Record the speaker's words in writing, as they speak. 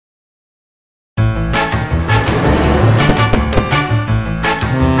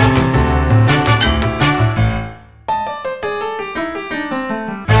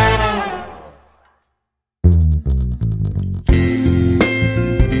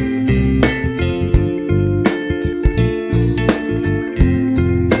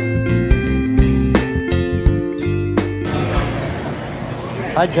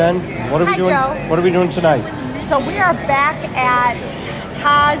Hi, Jen. What are we doing? Joe. What are we doing tonight? So we are back at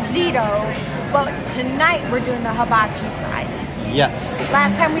Tah Xido, but tonight we're doing the hibachi side. Yes.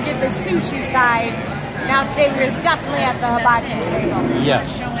 Last time we did the sushi side. Now today we're definitely at the hibachi table.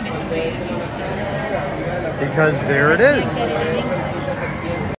 Yes. Because there it is.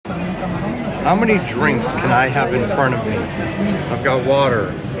 How many drinks can I have in front of me? I've got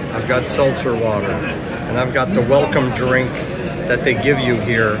water, I've got seltzer water, and I've got the welcome drink that they give you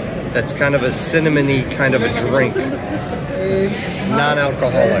here. That's kind of a cinnamony kind of a drink.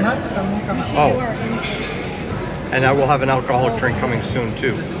 Non-alcoholic. Oh. And I will have an alcoholic drink coming soon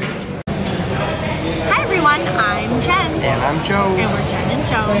too. Hi everyone, I'm Jen. And I'm Joe. And we're Jen and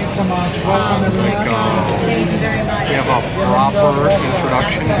Joe. Thanks so much. Welcome everyone. Thank you very much. We have a proper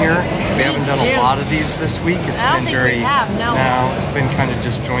introduction here. We haven't done a lot of these this week. It's been very, it's been kind of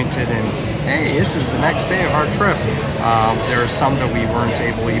disjointed and hey, this is the next day of our trip. There are some that we weren't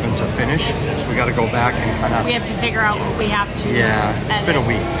able even to finish, so we got to go back and kind of. We have to figure out what we have to. Yeah, it's been a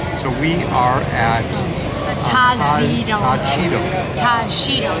week. So we are at Tah Xido. Tah Xido. Tah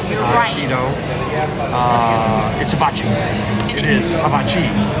Xido, you're right. Tah Xido. It's hibachi. It is hibachi.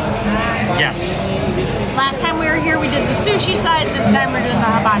 Yes. Last time we were here, we did the sushi side. This time we're doing the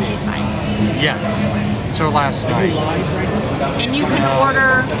hibachi side. Yes. It's our last night. And you can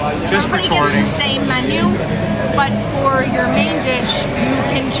order, everybody gets the same menu, but for your main dish, you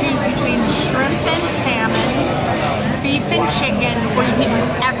can choose between shrimp and salmon, beef and chicken, or you can do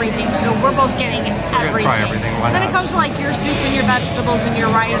everything. So we're both getting everything. Try everything. Why Then not? it comes to like your soup and your vegetables and your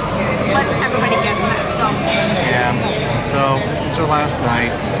rice, but everybody gets it. So yeah. So it's our last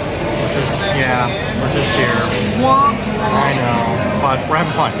night. We're just here. I know, but we're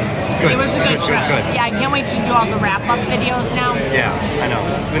having fun. It's good. It was a good trip. Good. Yeah, I can't wait to do all the wrap-up videos now. Yeah, I know.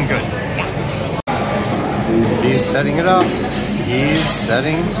 It's been good. Yeah. He's setting it up. He's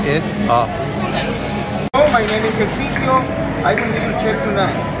setting it up. Hello, my name is XCARET. I will give you check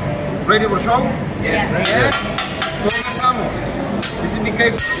tonight. Ready for show? Yes. Yes. Comenzamos. This is mi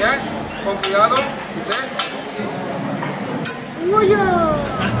cake. Yes. Con cuidado. Dice.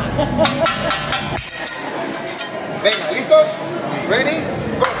 Venga, ¿listos? Ready?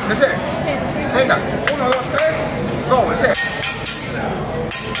 Go. Ese. Venga. 1, 2, 3. Go. Ese.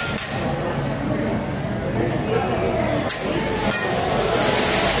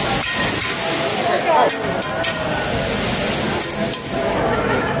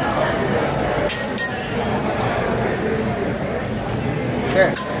 Okay.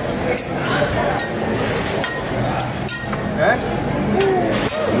 Okay.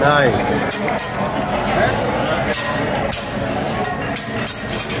 Nice.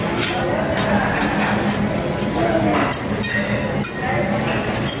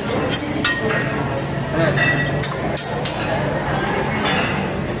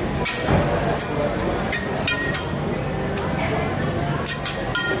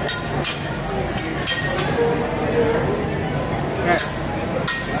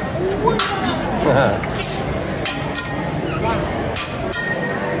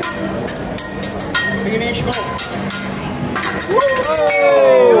 Finish, go.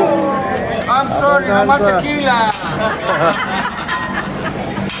 I'm sorry, no más tequila.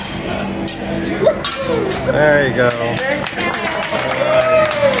 There you go.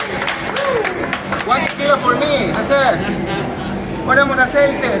 One tequila for me, that's it. Ponemos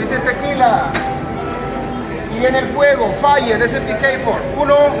aceite, this is tequila. Y viene el fuego, fire, this is PK4. 1,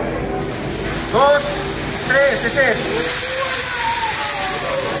 2, 3, this is.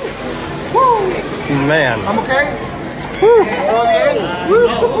 Man. I'm okay? Woo. ¿Todo bien?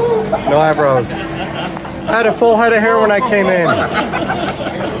 No eyebrows. I had a full head of hair when I came in.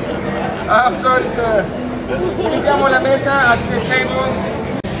 I'm sorry, sir. Limpiamos la mesa at the table.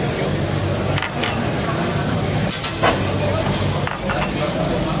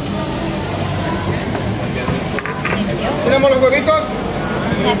 ¿Tenemos los huevitos?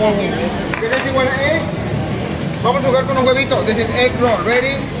 ¿Tienes igual a egg? Vamos a jugar con los huevitos. This is egg roll.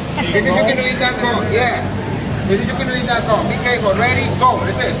 Ready? This is you can do it that go. Yeah. This is you can do it that go. Be careful. Ready? Go.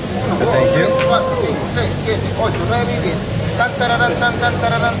 This is 1, 2, 3, 4, 5, 6, 7, 8, 9, 10. Tan, tararán, tan, tan,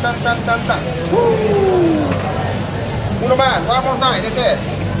 tararán, tan, tan, tan, tan. Uno más. Vamos, 9. This is.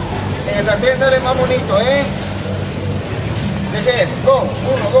 En el sartén sale más bonito, ¿eh? This is. Go.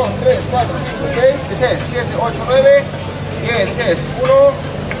 1, 2, 3, 4, 5, 6. This is. 7, 8, 9. Bien. This is. 1,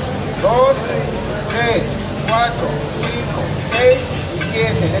 2, 3, 4, 5, 6 y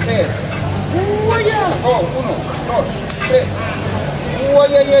 7. This is. Go. 1, 2, 3.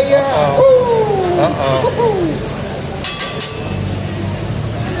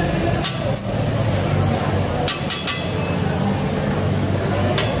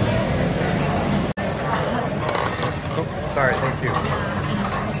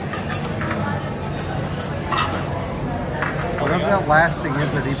 that last thing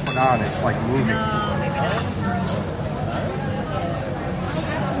is that he put on? It's like moving.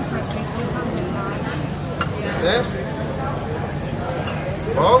 ¿Ves?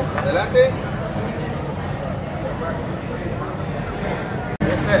 Oh, adelante.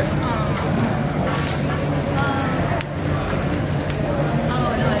 Ese.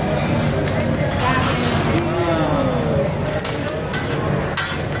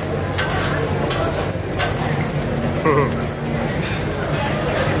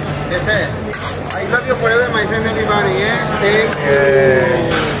 Ese. I love you forever, my friend everybody. Yes, thank you.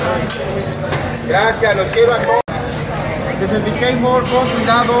 Gracias, los quiero a todos. This is BK more, con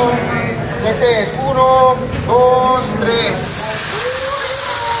cuidado. Ese es 1, 2, 3.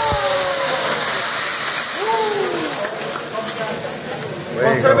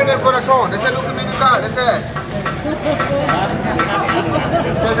 Observen el corazón, ese es lo que me gusta, ese es.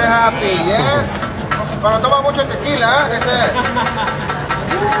 This is happy, yes. Cuando toma mucho tequila, ese es.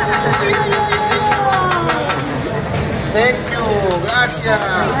 Thank you, gracias.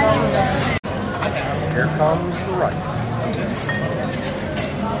 Here comes the rice.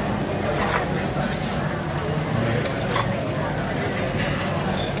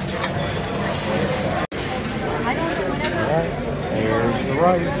 Here's the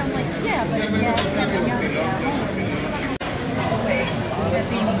rice.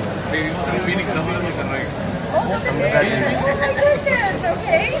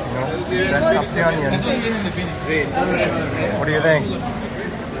 Set up the onion. What do you think?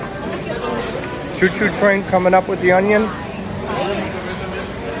 Choo-choo train coming up with the onion?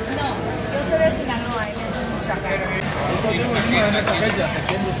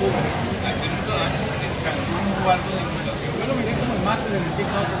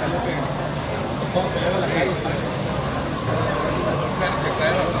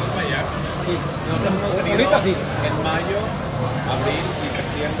 Ahorita sí, en mayo, abril y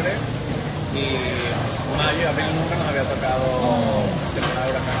septiembre, y mayo y abril nunca nos había tocado temporada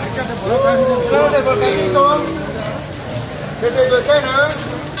de huracán. ¡Claro, el volcanito! Desde Duetena.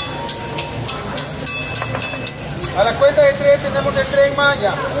 A la cuenta de 3 tenemos el tren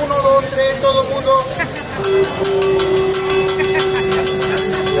Maya. 1, 2, 3, todo el mundo.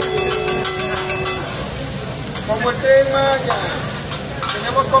 Como el tren Maya.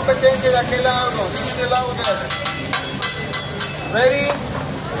 Tenemos competencia de aquel lado. This is the lado there. Ready?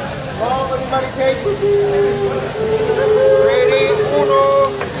 Go, everybody say. Ready? 1,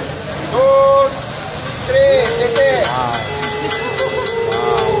 2, 3. Ese.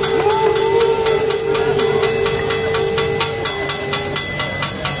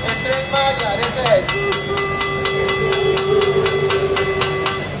 El tren Maya, ese.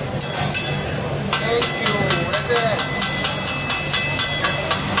 Thank you. Ese.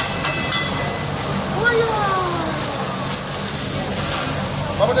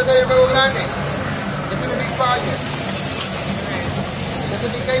 Vamos a hacer el juego grande. Este es el Big Fire. Este es el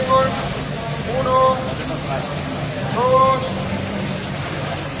Big K-Board. 1, 2,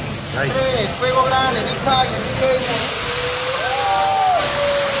 3. Juego grande, Big Fire, Big K-Board.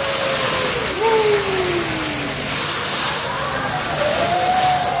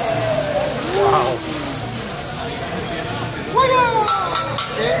 Wow.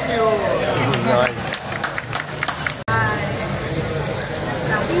 Thank you. Nice.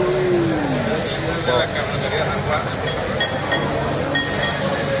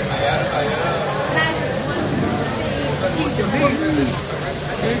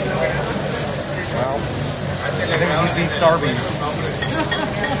 Well, I think he beats Arby's.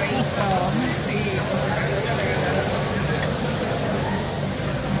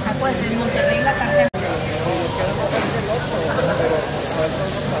 Pues en Monterrey la carne.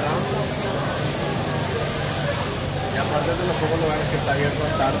 Y aparte de los pocos lugares que está abierto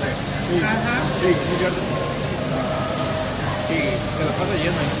tarde. Sí, sí, muy cierto. Sí, se la pasa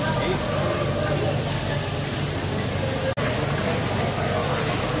lleno. Sí.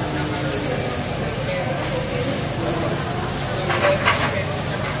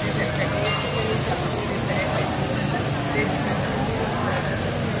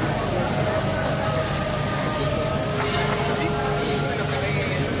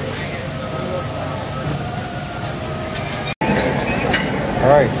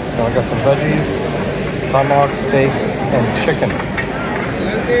 Alright, so I got some veggies, tomahawk steak, and chicken.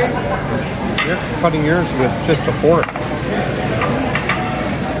 You're cutting yours with just a fork.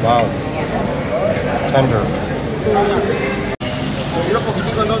 Wow. Tender.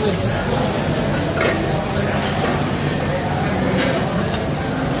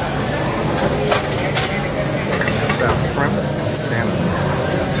 Shrimp, salmon.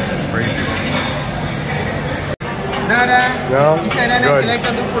 Crazy. Now nada. No? Is there anything Good. you like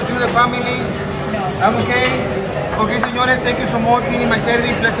to do for you, the family? I'm okay. Okay, señores, thank you so much. Finish my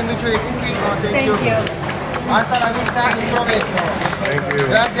service. Let's enjoy the cookie. Oh, thank you. Hasta la vista y provecho. Thank you.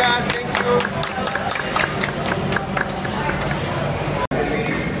 Gracias, thank you.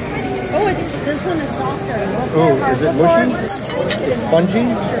 Oh, this one is softer. Oh, is it mushy? It's spongy?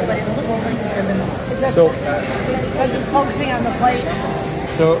 So, Because it's focusing on the plate.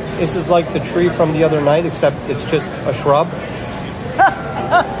 so this is like the tree from the other night, except it's just a shrub?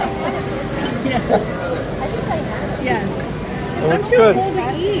 Yes. Yes. It looks I'm too good. full to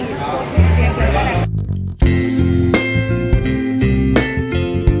eat.